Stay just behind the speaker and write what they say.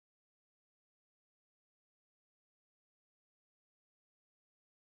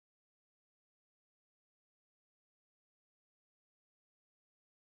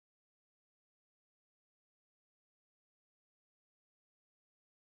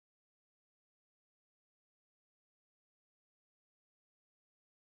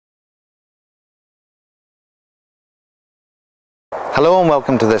Hello and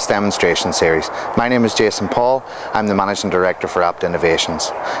welcome to this demonstration series. My name is Jason Paul. I'm the Managing Director for Apt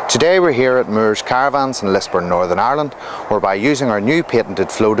Innovations. Today we're here at Moore's Caravans in Lisburn, Northern Ireland, where by using our new patented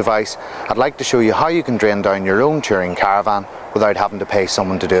Floe device, I'd like to show you how you can drain down your own touring caravan without having to pay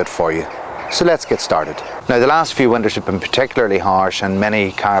someone to do it for you. So let's get started. Now, the last few winters have been particularly harsh and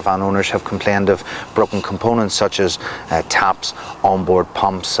many caravan owners have complained of broken components such as taps, onboard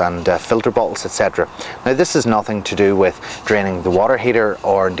pumps and filter bottles, etc. Now, this is nothing to do with draining the water heater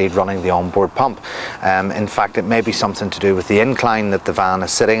or indeed running the onboard pump. In fact, it may be something to do with the incline that the van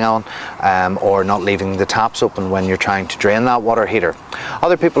is sitting on or not leaving the taps open when you're trying to drain that water heater.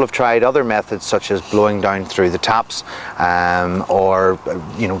 Other people have tried other methods such as blowing down through the taps or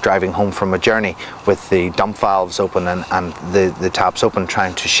driving home from a journey with the dump valves open and the taps open,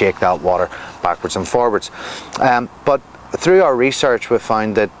 trying to shake that water backwards and forwards. But through our research we've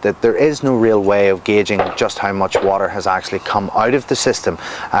found that there is no real way of gauging just how much water has actually come out of the system.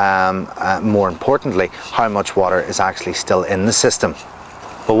 More importantly, how much water is actually still in the system.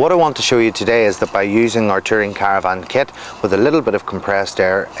 But what I want to show you today is that by using our touring caravan kit with a little bit of compressed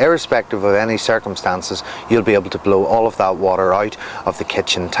air, irrespective of any circumstances, you'll be able to blow all of that water out of the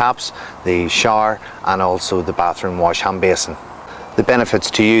kitchen taps, the shower and also the bathroom wash hand basin. The benefits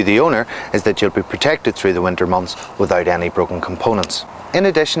to you, the owner, is that you'll be protected through the winter months without any broken components. In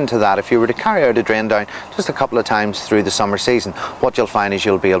addition to that, if you were to carry out a drain down just a couple of times through the summer season, what you'll find is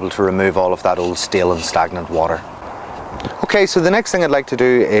you'll be able to remove all of that old stale and stagnant water. Okay, so the next thing I'd like to do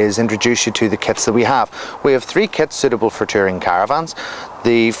is introduce you to the kits that we have. We have 3 kits suitable for touring caravans.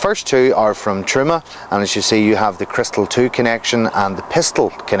 The first 2 are from Truma, and as you see you have the Crystal 2 connection and the Pistol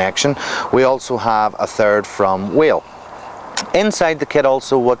connection. We also have a third from Whale. Inside the kit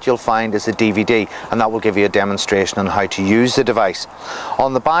also what you'll find is a DVD, and that will give you a demonstration on how to use the device.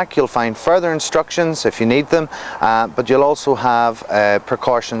 On the back you'll find further instructions if you need them, but you'll also have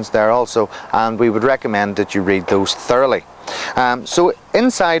precautions there also, and we would recommend that you read those thoroughly. So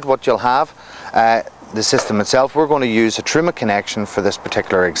inside what you'll have, the system itself, we're going to use a Truma connection for this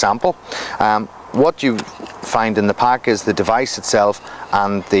particular example. What you find in the pack is the device itself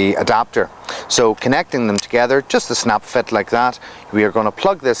and the adapter. So connecting them together, just a snap fit like that, we are going to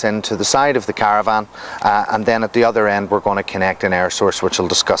plug this into the side of the caravan, and then at the other end we're going to connect an air source, which we'll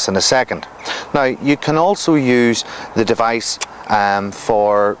discuss in a second. Now, you can also use the device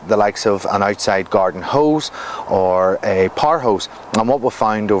for the likes of an outside garden hose or a power hose. And what we've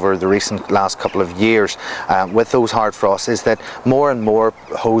found over the last couple of years with those hard frosts is that more and more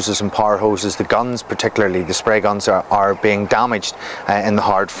hoses and power hoses, the guns, particularly the spray guns, are being damaged in the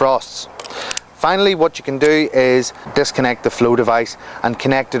hard frosts. Finally, what you can do is disconnect the Floe device and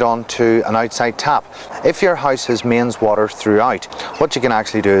connect it onto an outside tap. If your house has mains water throughout, what you can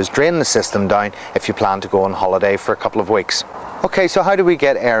actually do is drain the system down if you plan to go on holiday for a couple of weeks. Okay, so how do we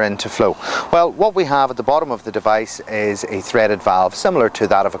get air into Floe? Well, what we have at the bottom of the device is a threaded valve similar to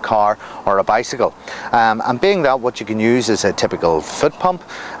that of a car or a bicycle. And being that, what you can use is a typical foot pump,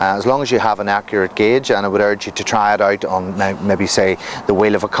 as long as you have an accurate gauge, and I would urge you to try it out on maybe say the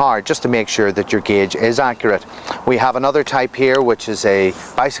wheel of a car, just to make sure that your gauge is accurate. We have another type here which is a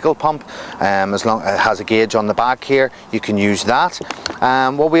bicycle pump. As long as it has a gauge on the back here, you can use that.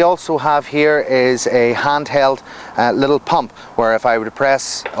 What we also have here is a handheld little pump, where if I were to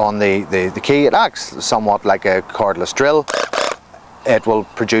press on the key, it acts somewhat like a cordless drill. It will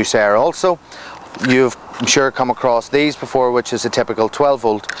produce air also. You've, I'm sure, come across these before, which is a typical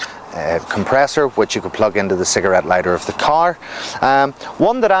 12-volt compressor, which you could plug into the cigarette lighter of the car.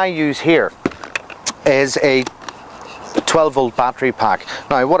 One that I use here is a 12-volt battery pack.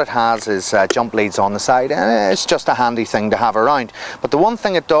 Now, what it has is jump leads on the side, and it's just a handy thing to have around. But the one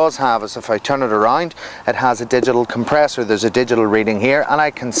thing it does have is, if I turn it around, it has a digital compressor. There's a digital reading here, and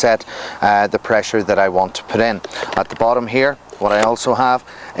I can set the pressure that I want to put in. At the bottom here, what I also have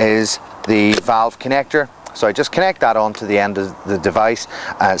is the valve connector. So I just connect that onto the end of the device,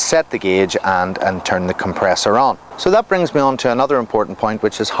 set the gauge and turn the compressor on. So that brings me on to another important point,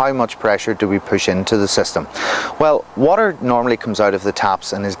 which is how much pressure do we push into the system? Well, water normally comes out of the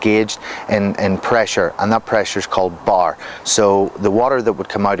taps and is gauged in pressure, and that pressure is called bar. So the water that would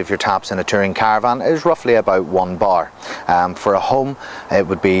come out of your taps in a touring caravan is roughly about 1 bar. For a home, it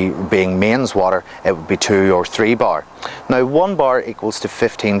would be, being mains water, it would be 2 or 3 bar. Now, 1 bar equals to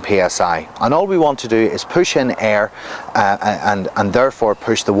 15 psi, and all we want to do is push in air and therefore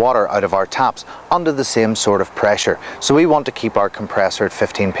push the water out of our taps under the same sort of pressure. So we want to keep our compressor at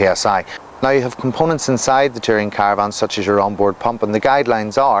 15 psi. Now, you have components inside the touring caravan such as your onboard pump, and the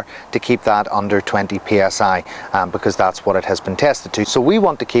guidelines are to keep that under 20 psi because that's what it has been tested to. So we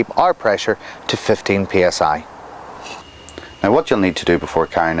want to keep our pressure to 15 psi. Now what you'll need to do before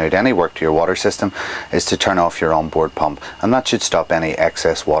carrying out any work to your water system is to turn off your onboard pump, and that should stop any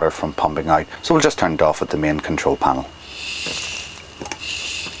excess water from pumping out. So we'll just turn it off at the main control panel.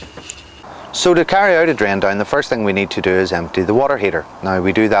 So to carry out a drain down, the first thing we need to do is empty the water heater. Now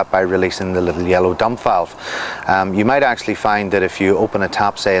we do that by releasing the little yellow dump valve. You might actually find that if you open a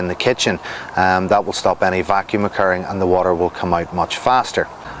tap, say in the kitchen, that will stop any vacuum occurring and the water will come out much faster.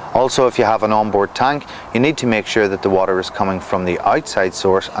 Also, if you have an onboard tank, you need to make sure that the water is coming from the outside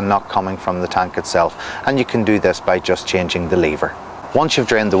source and not coming from the tank itself, and you can do this by just changing the lever. Once you've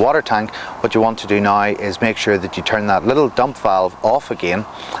drained the water tank, what you want to do now is make sure that you turn that little dump valve off again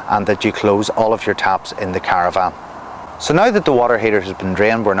and that you close all of your taps in the caravan. So now that the water heater has been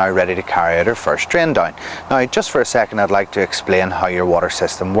drained, we're now ready to carry out our first drain down. Now just for a second, I'd like to explain how your water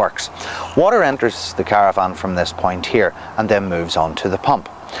system works. Water enters the caravan from this point here and then moves on to the pump.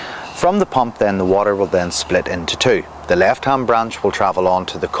 From the pump then the water will then split into two. The left hand branch will travel on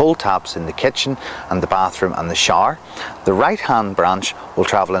to the cold taps in the kitchen and the bathroom and the shower. The right hand branch will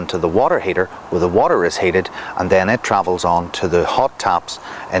travel into the water heater where the water is heated, and then it travels on to the hot taps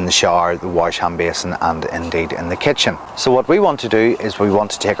in the shower, the wash hand basin and indeed in the kitchen. So what we want to do is we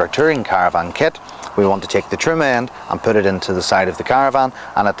want to take our touring caravan kit, we want to take the trim end and put it into the side of the caravan,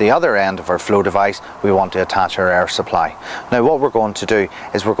 and at the other end of our Floe device we want to attach our air supply. Now what we're going to do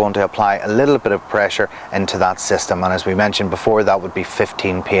is we're going to apply a little bit of pressure into that system, and as we mentioned before, that would be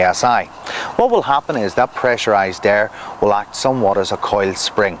 15 psi. What will happen is that pressurized air will act somewhat as a coiled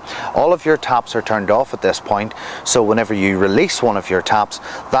spring. All of your taps are turned off at this point, so whenever you release one of your taps,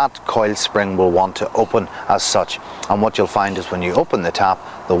 that coiled spring will want to open as such, and what you'll find is when you open the tap,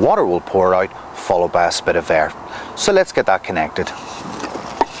 the water will pour out, followed by a spit of air. So let's get that connected.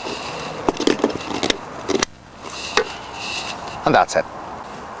 And that's it.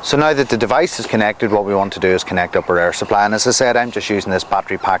 So now that the device is connected, what we want to do is connect up our air supply, and as I said, I'm just using this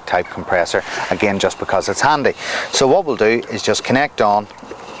battery pack type compressor, again just because it's handy. So what we'll do is just connect on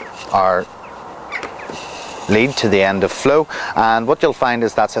our lead to the end of Floe, and what you'll find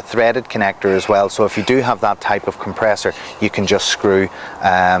is that's a threaded connector as well, so if you do have that type of compressor you can just screw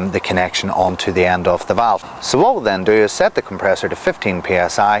the connection onto the end of the valve. So what we'll then do is set the compressor to 15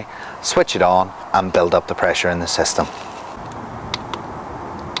 psi, switch it on and build up the pressure in the system.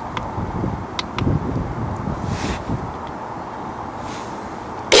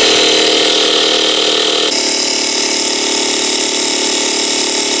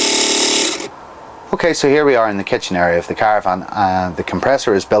 Okay, so here we are in the kitchen area of the caravan. The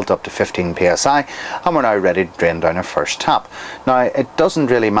compressor is built up to 15 psi and we're now ready to drain down our first tap. Now it doesn't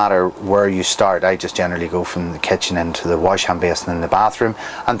really matter where you start. I just generally go from the kitchen into the wash hand basin in the bathroom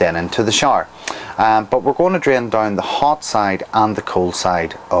and then into the shower. But we're going to drain down the hot side and the cold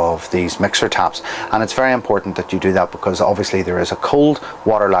side of these mixer taps, and it's very important that you do that because obviously there is a cold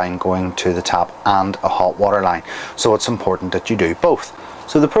water line going to the tap and a hot water line, so it's important that you do both.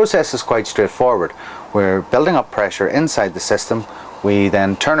 So the process is quite straightforward. We're building up pressure inside the system, we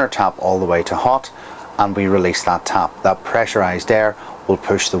then turn our tap all the way to hot and we release that tap. That pressurized air will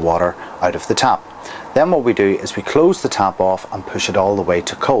push the water out of the tap. Then what we do is we close the tap off and push it all the way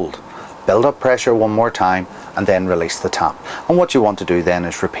to cold. Build up pressure one more time and then release the tap. And what you want to do then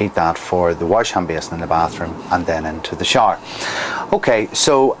is repeat that for the wash hand basin in the bathroom and then into the shower. Okay,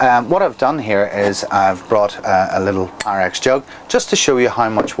 so what I've done here is I've brought a little RX jug just to show you how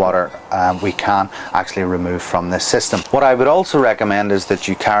much water we can actually remove from this system. What I would also recommend is that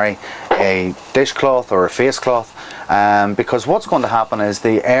you carry a dishcloth or a face cloth, because what's going to happen is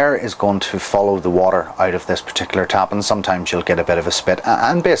the air is going to follow the water out of this particular tap, and sometimes you'll get a bit of a spit,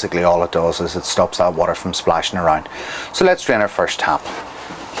 and basically all it does is it stops that water from splashing around. So let's drain our first tap.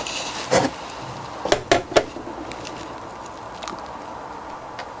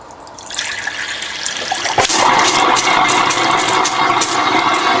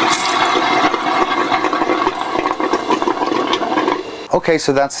 Okay,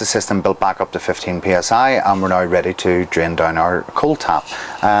 so that's the system built back up to 15 psi and we're now ready to drain down our cold tap.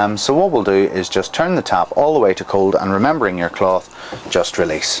 So what we'll do is just turn the tap all the way to cold, and remembering your cloth, just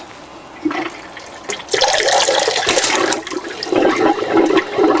release.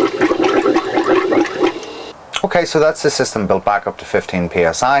 Okay, so that's the system built back up to 15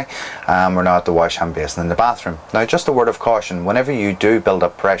 psi. We're now at the wash hand basin in the bathroom. Now just a word of caution, whenever you do build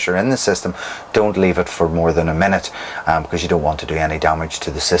up pressure in the system, don't leave it for more than a minute because you don't want to do any damage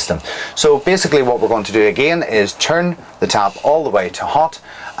to the system. So basically what we're going to do again is turn the tap all the way to hot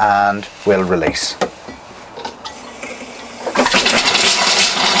and we'll release.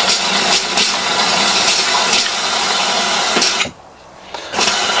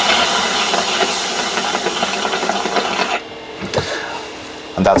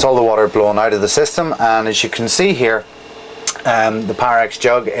 That's all the water blown out of the system, and as you can see here, the Pyrex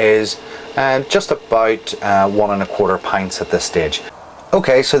jug is just about 1¼ pints at this stage.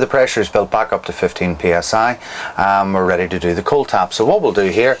 Okay, so the pressure is built back up to 15 psi. We're ready to do the cold tap. So what we'll do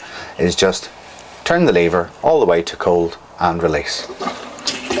here is just turn the lever all the way to cold and release.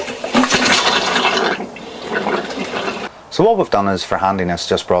 So what we've done is, for handiness,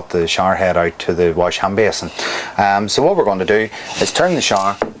 just brought the shower head out to the wash hand basin. So what we're going to do is turn the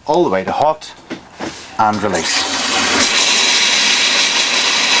shower all the way to hot and release.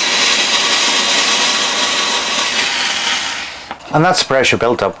 And that's the pressure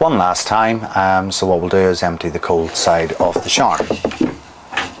built up one last time, so what we'll do is empty the cold side of the shower.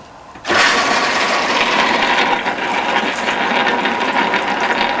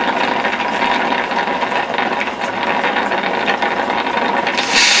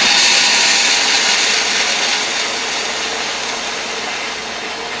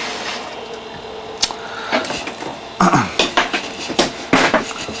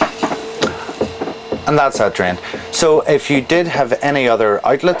 And that's that drained. So if you did have any other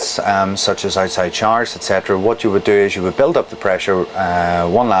outlets, such as outside showers, etc., what you would do is you would build up the pressure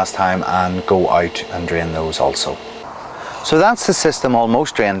one last time and go out and drain those also. So that's the system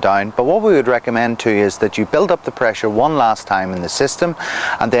almost drained down, but what we would recommend to you is that you build up the pressure one last time in the system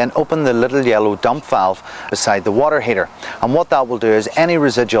and then open the little yellow dump valve beside the water heater. And what that will do is any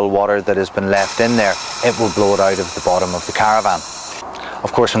residual water that has been left in there, it will blow it out of the bottom of the caravan.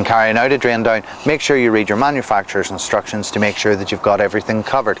 Of course, when carrying out a drain down, make sure you read your manufacturer's instructions to make sure that you've got everything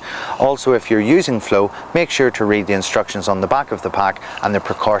covered. Also, if you're using Floe, make sure to read the instructions on the back of the pack and the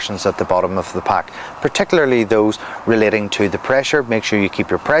precautions at the bottom of the pack, particularly those relating to the pressure. Make sure you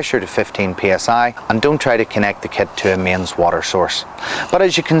keep your pressure to 15 psi and don't try to connect the kit to a mains water source. But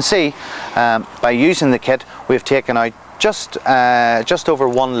as you can see, by using the kit, we've taken out just over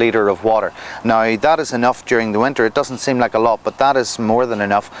 1 litre of water. Now that is enough during the winter. It doesn't seem like a lot, but that is more than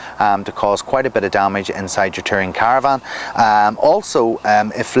enough to cause quite a bit of damage inside your touring caravan. Also,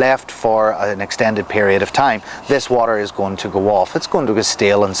 if left for an extended period of time, this water is going to go off. It's going to go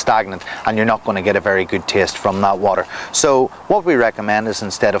stale and stagnant, and you're not going to get a very good taste from that water. So what we recommend is,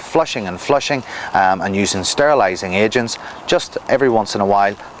 instead of flushing and using sterilising agents, just every once in a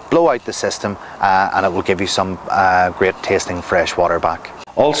while blow out the system and it will give you some great tasting fresh water back.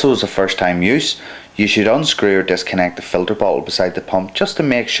 Also, as a first time use, you should unscrew or disconnect the filter bottle beside the pump just to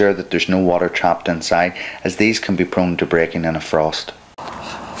make sure that there's no water trapped inside, as these can be prone to breaking in a frost.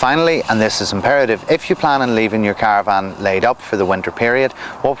 Finally, and this is imperative, if you plan on leaving your caravan laid up for the winter period,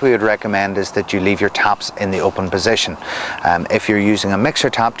 what we would recommend is that you leave your taps in the open position. If you're using a mixer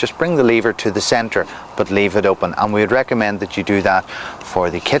tap, just bring the lever to the centre but leave it open, and we would recommend that you do that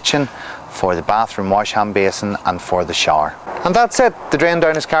for the kitchen, for the bathroom wash hand basin and for the shower. And that's it. The drain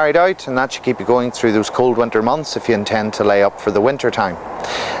down is carried out, and that should keep you going through those cold winter months if you intend to lay up for the winter time.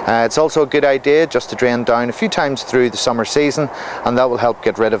 It's also a good idea just to drain down a few times through the summer season, and that will help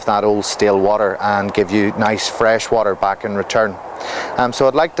get rid of that old stale water and give you nice fresh water back in return. So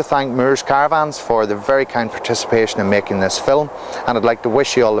I'd like to thank Moores Caravans for the very kind participation in making this film, and I'd like to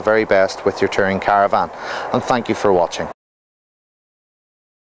wish you all the very best with your touring caravan, and thank you for watching.